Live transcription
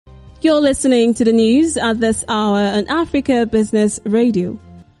You're listening to the news at this hour on Africa Business Radio.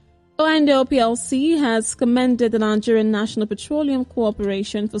 Oando Plc has commended the Nigerian National Petroleum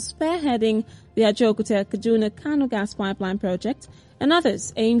Corporation for spearheading the Ajaokuta-Kaduna-Kano gas pipeline project and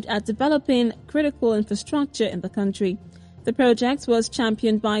others aimed at developing critical infrastructure in the country. The project was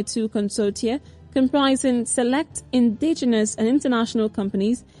championed by two consortia comprising select indigenous and international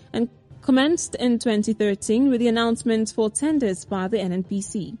companies and commenced in 2013 with the announcement for tenders by the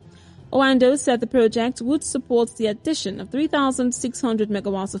NNPC. Oando said the project would support the addition of 3,600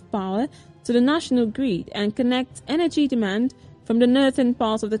 megawatts of power to the national grid and connect energy demand from the northern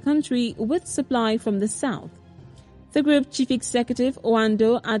part of the country with supply from the south. The group chief executive,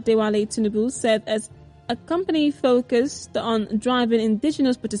 Oando Adewale Tinubu, said as a company focused on driving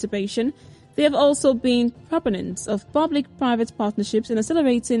indigenous participation, they have also been proponents of public-private partnerships in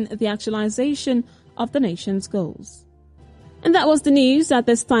accelerating the actualisation of the nation's goals. And that was the news at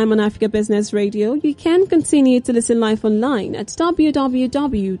this time on Africa Business Radio. You can continue to listen live online at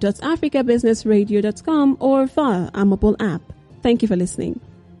www.africabusinessradio.com or via our mobile app. Thank you for listening.